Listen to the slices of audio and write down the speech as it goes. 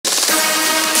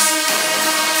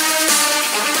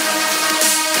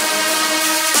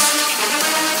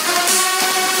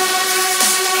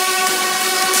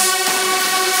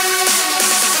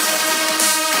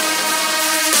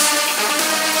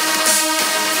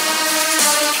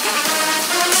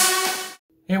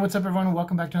Hey, what's up, everyone?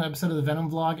 Welcome back to another episode of the Venom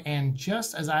vlog. And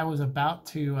just as I was about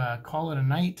to call it a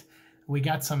night, we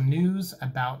got some news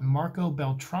about Marco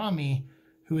Beltrami,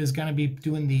 who is going to be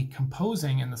doing the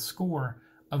composing and the score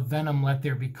of Venom: Let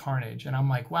There Be Carnage. And I'm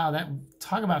like, wow,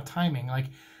 talk about timing. Like,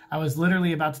 I was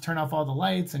literally about to turn off all the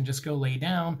lights and just go lay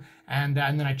down, and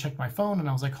then I checked my phone and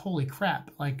I was like, holy crap!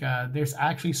 Like, there's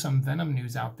actually some Venom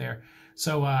news out there.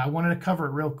 So I wanted to cover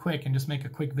it real quick and just make a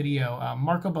quick video.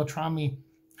 Marco Beltrami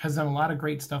has done a lot of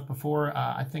great stuff before.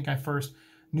 I think I first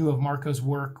knew of Marco's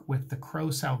work with The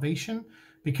Crow Salvation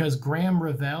because Graham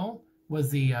Revell was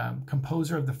the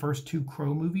composer of the first two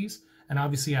Crow movies. And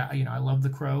obviously, I love The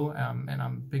Crow, and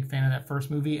I'm a big fan of that first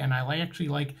movie. And I actually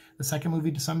like the second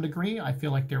movie to some degree. I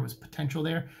feel like there was potential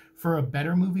there for a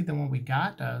better movie than what we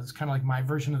got. It's kind of like my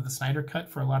version of the Snyder Cut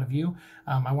for a lot of you.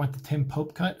 I want the Tim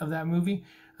Pope cut of that movie.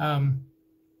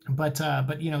 But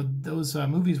you know, those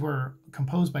movies were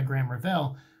composed by Graham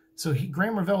Revell. So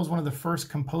Graham Revell was one of the first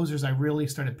composers I really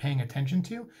started paying attention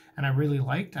to, and I really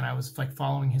liked, and I was like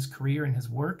following his career and his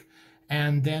work.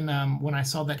 And then when I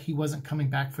saw that he wasn't coming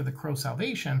back for The Crow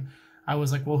Salvation, I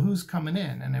was like, well, who's coming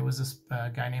in? And it was this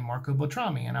guy named Marco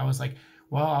Beltrami, and I was like,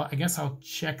 well, I guess I'll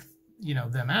check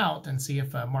them out and see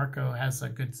if Marco has a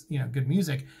good good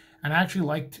music. And I actually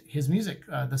liked his music,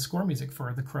 the score music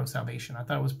for The Crow Salvation. I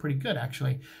thought it was pretty good,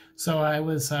 actually. So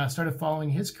I started following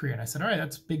his career, and I said, all right,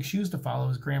 that's big shoes to follow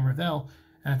as Graham Revell.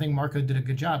 And I think Marco did a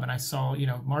good job. And I saw,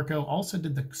 Marco also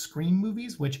did the Scream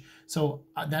movies, so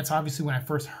that's obviously when I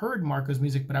first heard Marco's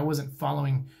music, but I wasn't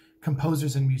following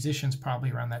composers and musicians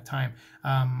probably around that time.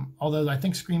 Although I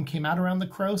think Scream came out around The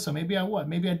Crow, so maybe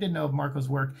I did know of Marco's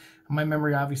work. My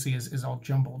memory obviously is all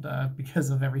jumbled because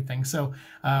of everything. So,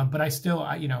 but I still,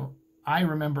 I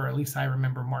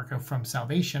remember Marco from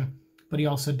Salvation, but he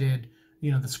also did,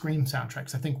 the Scream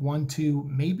soundtracks. I think 1, 2,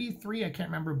 maybe 3, I can't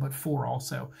remember, but 4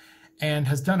 also. And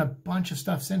has done a bunch of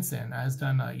stuff since then. Has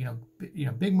done,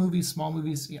 big movies, small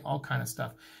movies, all kind of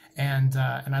stuff. And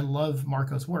I love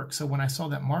Marco's work. So when I saw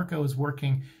that Marco was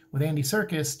working with Andy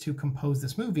Serkis to compose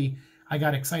this movie, I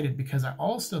got excited because I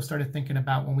also started thinking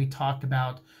about when we talked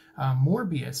about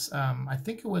Morbius. I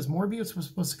think it was Morbius was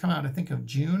supposed to come out, I think, of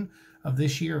June of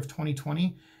this year of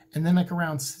 2020. And then like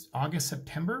around August,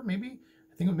 September, maybe,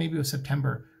 I think maybe it was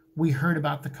September, we heard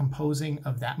about the composing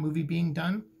of that movie being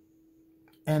done.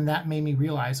 And that made me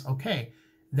realize, okay,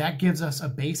 that gives us a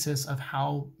basis of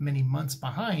how many months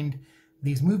behind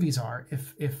these movies are.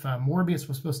 If Morbius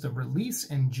was supposed to release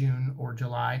in June or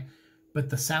July, but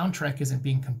the soundtrack isn't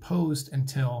being composed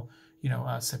until,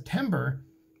 September,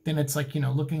 then it's like,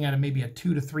 looking at maybe a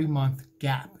 2 to 3 month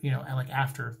gap, like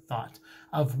afterthought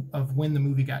of when the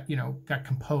movie got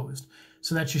composed.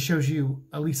 So that just shows you,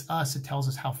 at least us, it tells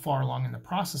us how far along in the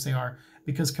process they are,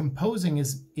 because composing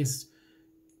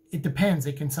it depends.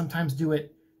 They can sometimes do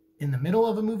it in the middle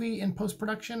of a movie in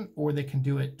post-production, or they can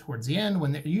do it towards the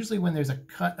end. Usually when there's a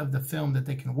cut of the film that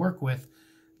they can work with,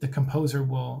 the composer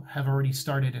will have already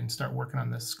started and start working on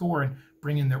the score and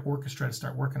bring in their orchestra to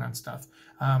start working on stuff.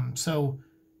 So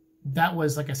that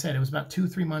was, like I said, it was about 2 or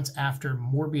 3 months after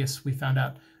Morbius. We found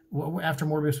out, after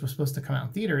Morbius was supposed to come out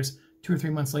in theaters, 2 or 3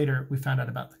 months later, we found out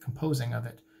about the composing of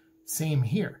it. Same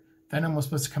here. Venom was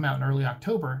supposed to come out in early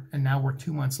October, and now we're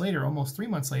 2 months later, almost 3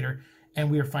 months later, and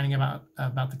we are finding about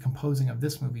the composing of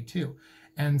this movie too.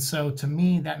 And so to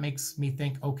me, that makes me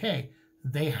think, okay,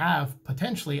 they have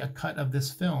potentially a cut of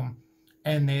this film,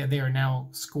 and they are now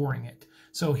scoring it.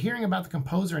 So hearing about the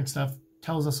composer and stuff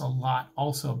tells us a lot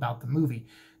also about the movie.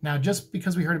 Now, just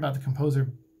because we heard about the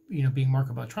composer, being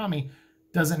Marco Beltrami,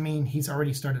 doesn't mean he's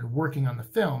already started working on the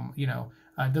film.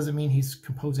 Doesn't mean he's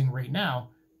composing right now.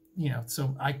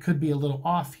 So I could be a little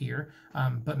off here,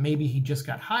 but maybe he just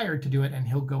got hired to do it and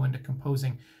he'll go into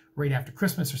composing right after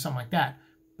Christmas or something like that.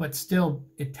 But still,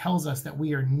 it tells us that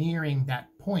we are nearing that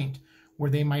point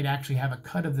where they might actually have a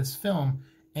cut of this film,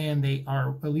 and they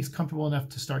are at least comfortable enough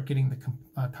to start getting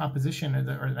the composition,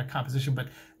 but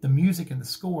the music and the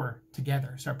score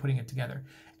together, start putting it together.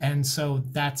 And so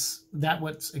that's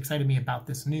what's excited me about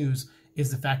this news,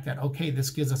 is the fact that, okay, this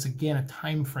gives us again a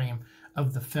time frame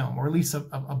of the film, or at least a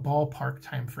ballpark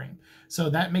time frame. So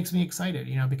that makes me excited,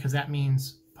 because that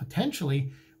means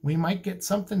potentially we might get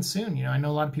something soon. I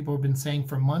know a lot of people have been saying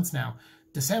for months now,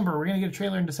 December, we're going to get a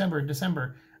trailer in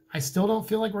December. I still don't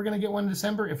feel like we're going to get one in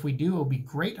December. If we do, it'll be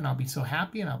great, and I'll be so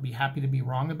happy, and I'll be happy to be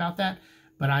wrong about that.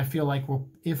 But I feel like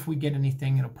if we get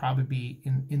anything, it'll probably be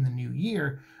in the new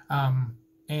year.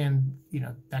 And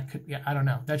that could, I don't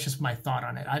know. That's just my thought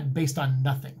on it, based on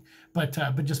nothing, but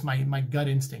just my gut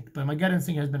instinct. But my gut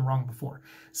instinct has been wrong before.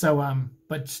 So,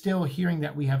 but still, hearing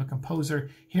that we have a composer,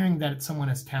 hearing that it's someone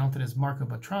as talented as Marco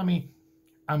Beltrami,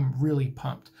 I'm really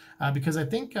pumped because I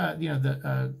think you know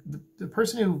the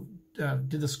person who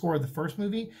did the score of the first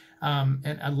movie,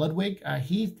 and Ludwig, I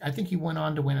think he went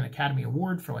on to win an Academy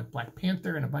Award for like Black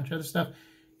Panther and a bunch of other stuff.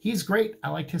 He's great. I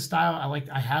liked his style.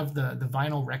 I have the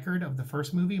vinyl record of the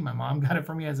first movie. My mom got it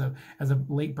for me as a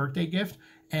late birthday gift,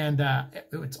 and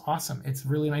it's awesome. It's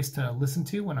really nice to listen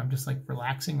to when I'm just like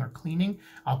relaxing or cleaning.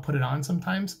 I'll put it on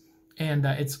sometimes, and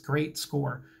it's great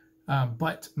score.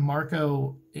 But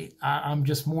Marco, I'm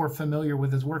just more familiar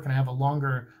with his work, and I have a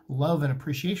longer love and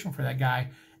appreciation for that guy.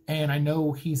 And I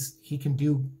know he can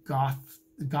do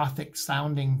gothic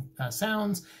sounding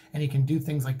sounds, and he can do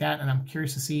things like that. And I'm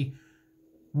curious to see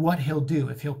what he'll do.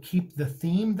 If he'll keep the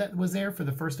theme that was there for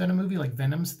the first Venom movie, like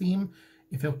Venom's theme,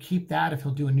 if he'll keep that, if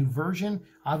he'll do a new version.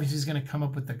 Obviously he's going to come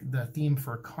up with the theme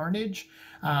for Carnage.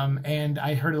 And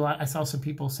I heard a lot, I saw some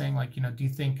people saying like, you know, do you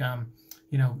think,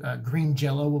 green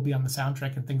Jello will be on the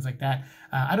soundtrack and things like that.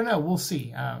 I don't know. We'll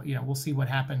see. We'll see what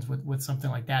happens with something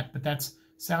like that. But that's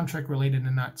soundtrack related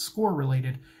and not score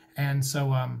related. And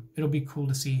so it'll be cool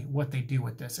to see what they do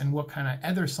with this and what kind of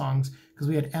other songs, because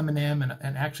we had Eminem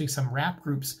and actually some rap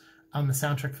groups on the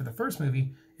soundtrack for the first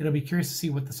movie. It'll be curious to see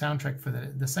what the soundtrack for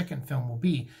the second film will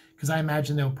be, because I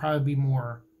imagine there'll probably be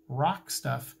more rock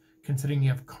stuff considering you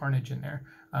have Carnage in there.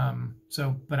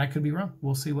 But I could be wrong.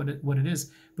 We'll see what it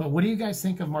is. But what do you guys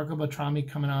think of Marco Beltrami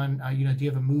coming on? Do you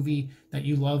have a movie that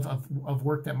you love of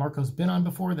work that Marco's been on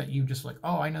before that you just like,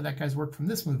 oh, I know that guy's work from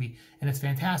this movie and it's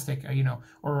fantastic,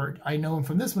 or I know him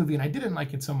from this movie and I didn't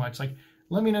like it so much. Like,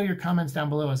 let me know your comments down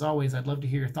below. As always, I'd love to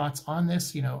hear your thoughts on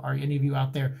this. Are any of you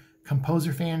out there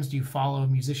composer fans? Do you follow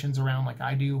musicians around like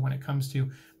I do when it comes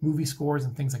to movie scores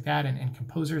and things like that, and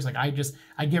composers? Like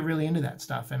I get really into that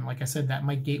stuff. And like I said, that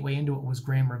my gateway into it was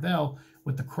Graham Revell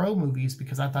with the Crow movies,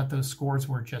 because I thought those scores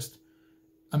were just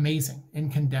amazing,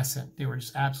 incandescent. They were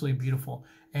just absolutely beautiful.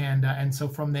 And so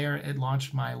from there, it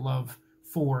launched my love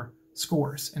for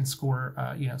scores and score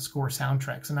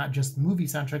soundtracks, and not just movie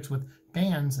soundtracks with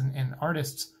bands and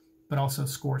artists, but also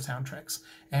score soundtracks.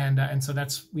 And so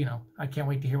that's, I can't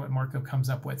wait to hear what Marco comes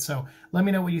up with. So let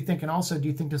me know what you think. And also, do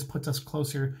you think this puts us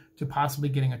closer to possibly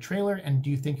getting a trailer? And do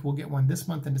you think we'll get one this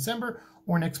month in December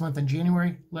or next month in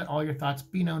January? Let all your thoughts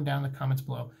be known down in the comments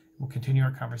below. We'll continue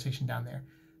our conversation down there.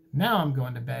 Now I'm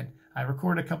going to bed. I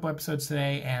recorded a couple episodes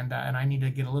today, and I need to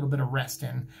get a little bit of rest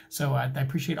in. So I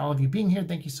appreciate all of you being here.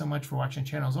 Thank you so much for watching the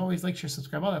channel. As always, like, share,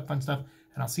 subscribe, all that fun stuff.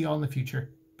 And I'll see you all in the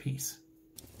future. Peace.